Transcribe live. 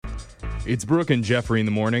It's Brooke and Jeffrey in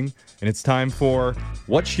the morning, and it's time for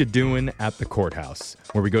What You Doing at the Courthouse,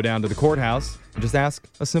 where we go down to the courthouse and just ask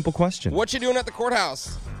a simple question. What you doing at the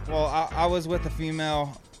courthouse? Well, I was with a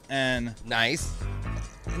female, and Nice.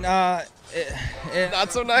 it Not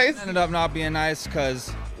so nice? ended up not being nice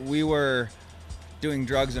because we were doing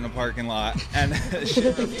drugs in a parking lot, and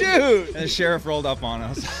the sheriff rolled up on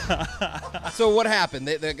us. So what happened?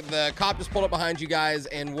 The cop just pulled up behind you guys,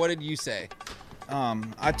 and what did you say?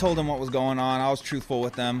 I told him what was going on. I was truthful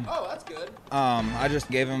with them. Oh, that's good. I just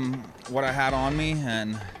gave him what I had on me,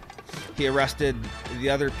 and he arrested the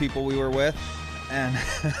other people we were with, and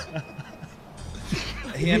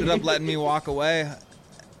he ended up letting me walk away.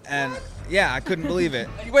 And yeah, I couldn't believe it.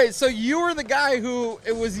 Wait, so you were the guy who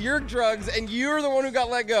it was your drugs, and you're the one who got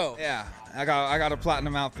let go? Yeah, I got a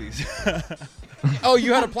platinum mouthpiece. Oh,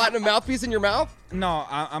 you had a platinum mouthpiece in your mouth? No,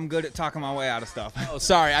 I'm good at talking my way out of stuff. Oh,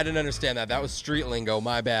 sorry, I didn't understand that. That was street lingo.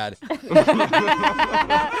 My bad.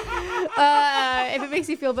 If it makes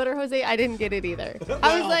you feel better, Jose, I didn't get it either.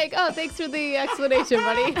 I was like, oh, thanks for the explanation,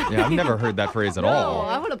 buddy. Yeah, I've never heard that phrase at Oh, all.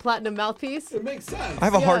 I want a platinum mouthpiece. It makes sense. I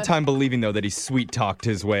have a hard Yeah. time believing, though, that he sweet-talked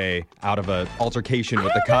his way out of an altercation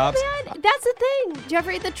with the cops. Man, that's the thing,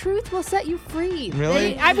 Jeffrey. The truth will set you free.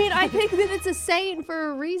 Really? I think that it's a saying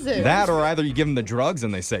for a reason. That or either you give them the drugs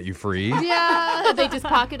and they set you free. Yeah, they just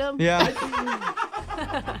pocket them. Yeah.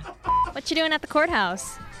 What you doing at the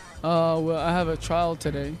courthouse? Well, I have a trial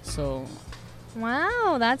today, so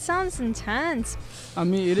Wow, that sounds intense. I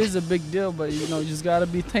mean, it is a big deal, but you just gotta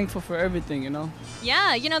be thankful for everything,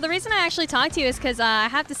 Yeah, the reason I actually talked to you is because I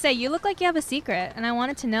have to say, you look like you have a secret, and I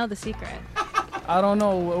wanted to know the secret. I don't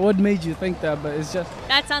know what made you think that, but it's just,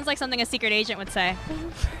 That sounds like something a secret agent would say.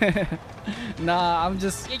 nah,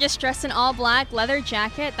 You're just dressed in all black, leather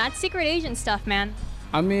jacket. That's secret agent stuff, man.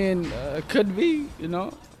 could be,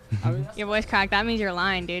 I mean, Your voice cracked. That means you're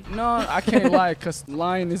lying, dude. no, I can't lie, because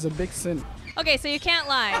lying is a big sin. Okay, so you can't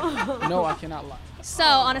lie. No, I cannot lie. So,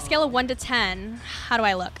 on a scale of 1 to 10, how do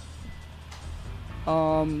I look?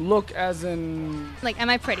 Look as in, Like, am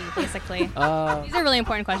I pretty, basically? These are really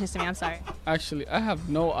important questions to me. I'm sorry. actually, I have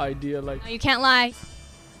no idea, No, you can't lie.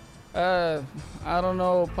 I don't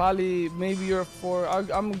know, probably, maybe you're 4,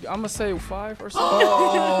 I'm gonna say 5 or something.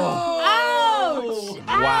 Ouch!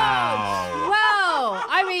 Wow. Wow.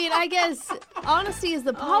 I mean, I guess honesty is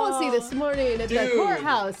the policy this morning at the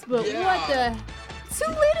courthouse, but what the? Two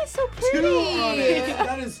ladies so pretty. 2 on it.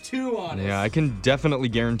 That is 2 on it. Yeah, I can definitely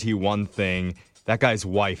guarantee one thing. That guy's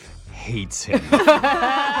wife hates him.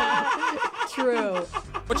 True.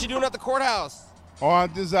 What you doing at the courthouse? Oh,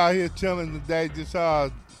 I'm just out here chilling today, just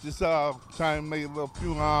trying to make a little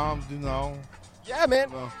few arms, Yeah, man.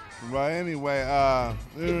 But anyway,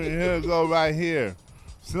 here we go right here.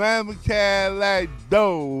 Slam a Cadillac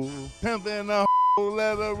dough, pimping a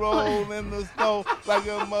let her roll in the snow like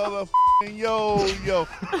a motherfucking yo-yo.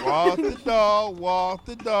 Walk the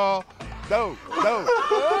dog, dough.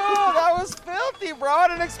 Oh, that was filthy, bro. I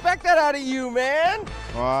didn't expect that out of you, man.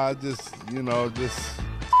 Well, I just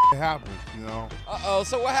happens, Uh-oh,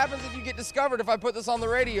 so what happens if you get discovered if I put this on the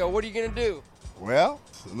radio? What are you going to do? Well,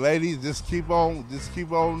 ladies, just keep on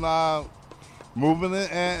moving it,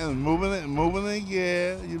 yeah. 'Cause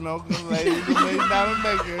ladies are made not a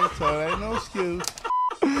maker, so there ain't no excuse.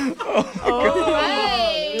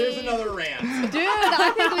 Hey. Here's another rant. Dude,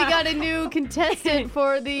 I think we got a new contestant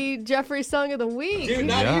for the Jeffrey Song of the Week. Dude,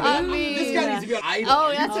 not Yeah. even. I mean- This guy needs to be on Idol. Oh,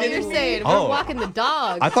 Are you that's what you're kidding me? saying. Oh. We're walking the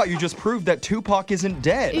dog. I thought you just proved that Tupac isn't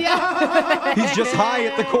dead. Yeah. He's just high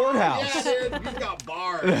at the courthouse. Yeah, dude, he's got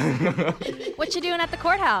bars. What you doing at the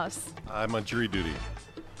courthouse? I'm on jury duty.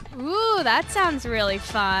 Ooh, that sounds really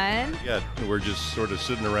fun. Yeah, we're just sort of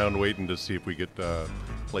sitting around waiting to see if we get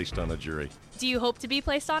placed on a jury. Do you hope to be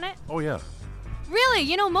placed on it? Oh, yeah, Really?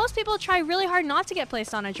 Most people try really hard not to get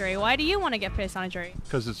placed on a jury. Why do you want to get placed on a jury?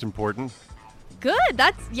 because it's important. Good.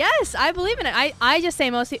 Yes, I believe in it. I just say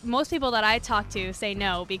most people that I talk to say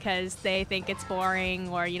no because they think it's boring,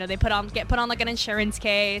 or they get put on like an insurance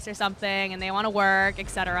case or something, and they want to work,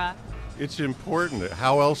 etc. It's important.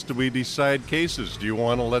 How else do we decide cases? Do you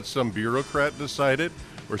want to let some bureaucrat decide it,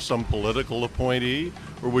 or some political appointee,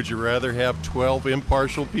 or would you rather have 12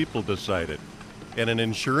 impartial people decide it? In an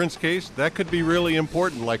insurance case, that could be really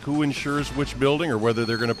important, like who insures which building or whether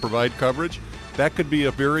they're going to provide coverage. That could be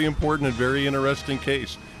a very important and very interesting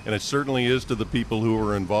case, and it certainly is to the people who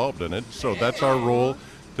are involved in it. So that's our role,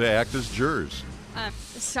 to act as jurors.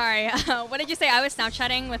 Sorry, what did you say? I was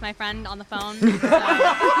Snapchatting with my friend on the phone.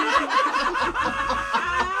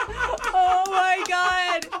 Oh my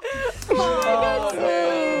God. Oh,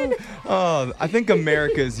 Oh, I think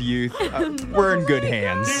America's youth, we're in good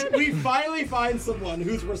hands. Dude, we finally find someone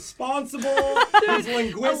who's responsible, who's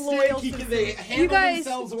linguistic, they handle guys-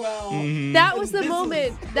 themselves well. That was the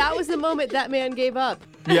moment. That was the moment that man gave up.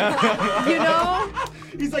 Yeah. You know?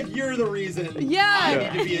 He's like, you're the reason. Yeah. I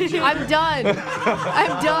need to be a judge. I'm done.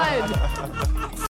 I'm done.